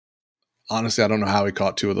 Honestly, I don't know how he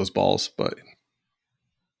caught 2 of those balls, but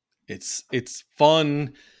it's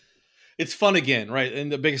fun. It's fun again, right?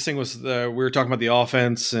 And the biggest thing was we were talking about the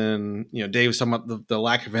offense, and Dave was talking about the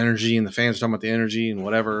lack of energy, and the fans were talking about the energy and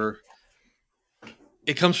whatever.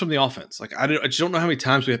 It comes from the offense. Like I just don't know how many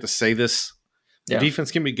times we have to say this. The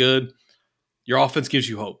defense can be good. Your offense gives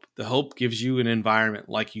you hope. The hope gives you an environment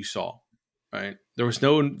like you saw, right? There was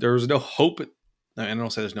no hope. I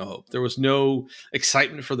don't say there's no hope. There was no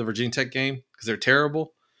excitement for the Virginia Tech game because they're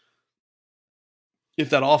terrible.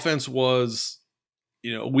 If that offense was,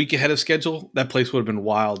 a week ahead of schedule, that place would have been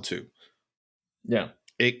wild too. Yeah.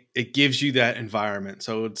 It gives you that environment.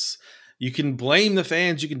 So you can blame the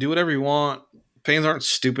fans. You can do whatever you want. Fans aren't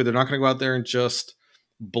stupid. They're not going to go out there and just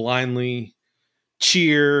blindly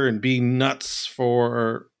cheer and be nuts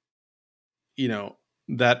for,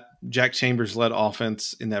 that Jack Chambers led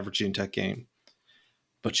offense in that Virginia Tech game.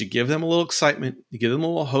 But you give them a little excitement. You give them a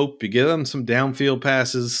little hope. You give them some downfield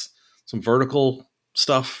passes, some vertical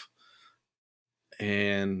stuff.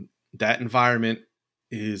 And that environment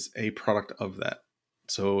is a product of that.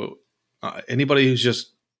 So anybody who's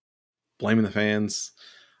just blaming the fans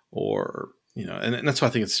or, and that's why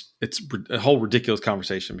I think it's a whole ridiculous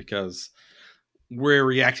conversation because we're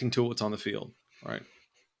reacting to what's on the field, right?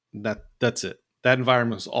 That's it. That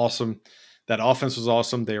environment was awesome. That offense was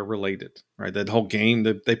awesome. They are related, right? That whole game,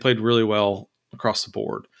 they played really well across the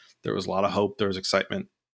board. There was a lot of hope. There was excitement.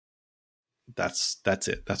 That's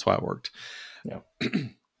it. That's why it worked. Yeah.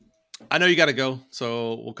 I know you got to go,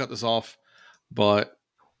 so we'll cut this off, but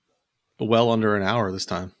well under an hour this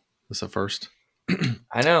time. This is the first.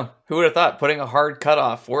 I know. Who would have thought putting a hard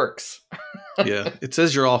cutoff works? Yeah. It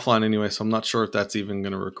says you're offline anyway, so I'm not sure if that's even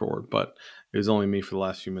going to record, but it was only me for the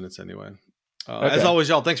last few minutes anyway. Okay. As always,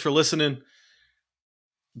 y'all, thanks for listening.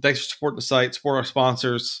 Thanks for supporting the site, support our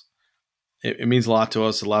sponsors. It means a lot to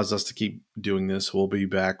us. It allows us to keep doing this. We'll be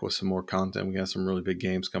back with some more content. We got some really big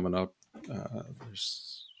games coming up.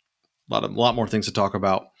 There's a lot more things to talk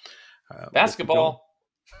about. Basketball.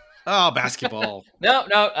 Oh, basketball. No,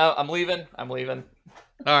 I'm leaving. All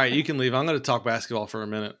right, you can leave. I'm going to talk basketball for a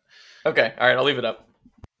minute. Okay. All right, I'll leave it up.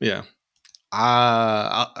 Yeah.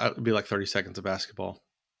 It'll be like 30 seconds of basketball.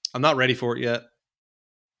 I'm not ready for it yet.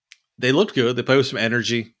 They looked good. They played with some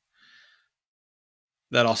energy.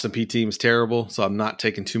 That Austin Peay team is terrible, so I'm not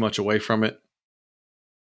taking too much away from it.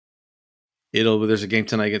 There's a game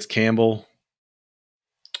tonight against Campbell.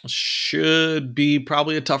 Should be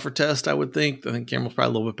probably a tougher test, I would think. I think Campbell's probably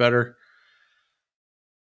a little bit better.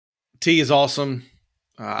 T is awesome.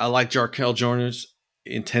 I like Jarkel Joyner's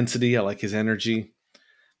intensity. I like his energy.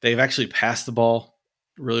 They've actually passed the ball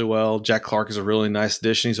really well. Jack Clark is a really nice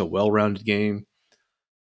addition. He's a well-rounded game.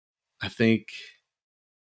 I think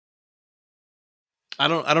I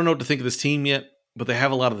don't know what to think of this team yet, but they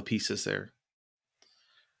have a lot of the pieces there.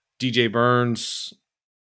 DJ Burns,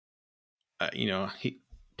 he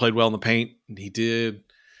played well in the paint. He did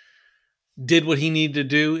what he needed to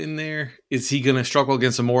do in there. Is he going to struggle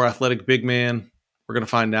against a more athletic big man? We're going to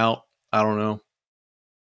find out. I don't know.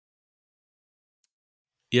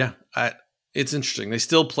 Yeah, it's interesting. They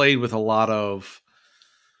still played with a lot of,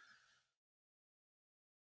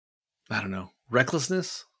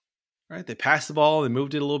 recklessness, right? They passed the ball. They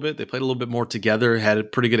moved it a little bit. They played a little bit more together, had a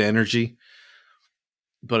pretty good energy.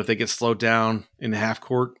 But if they get slowed down in the half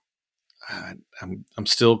court, I'm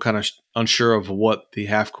still kind of unsure of what the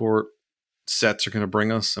half court sets are going to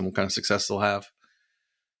bring us and what kind of success they'll have.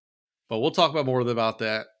 But we'll talk about more about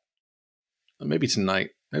that maybe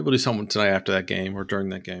tonight. Maybe we'll do something tonight after that game or during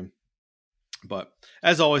that game. But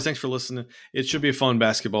as always, thanks for listening. It should be a fun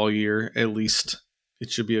basketball year, at least.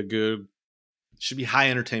 It should be high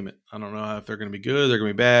entertainment. I don't know if they're going to be good, they're going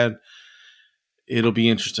to be bad. It'll be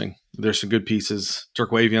interesting. There's some good pieces.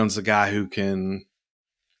 Turkwavian's the guy who can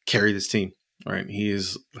carry this team, right?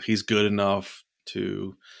 He's good enough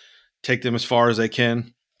to take them as far as they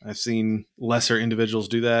can. I've seen lesser individuals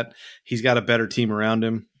do that. He's got a better team around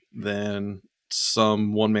him than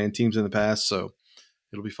some one-man teams in the past, so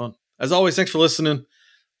it'll be fun. As always, thanks for listening.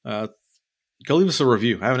 Go leave us a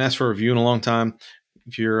review. I haven't asked for a review in a long time.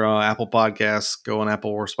 If you're Apple Podcasts, go on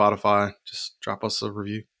Apple or Spotify. Just drop us a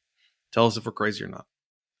review. Tell us if we're crazy or not.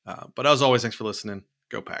 But as always, thanks for listening.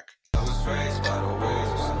 Go Pack. I was raised by the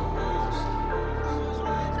wolves.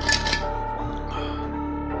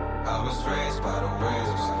 I was raised by the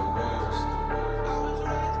wolves.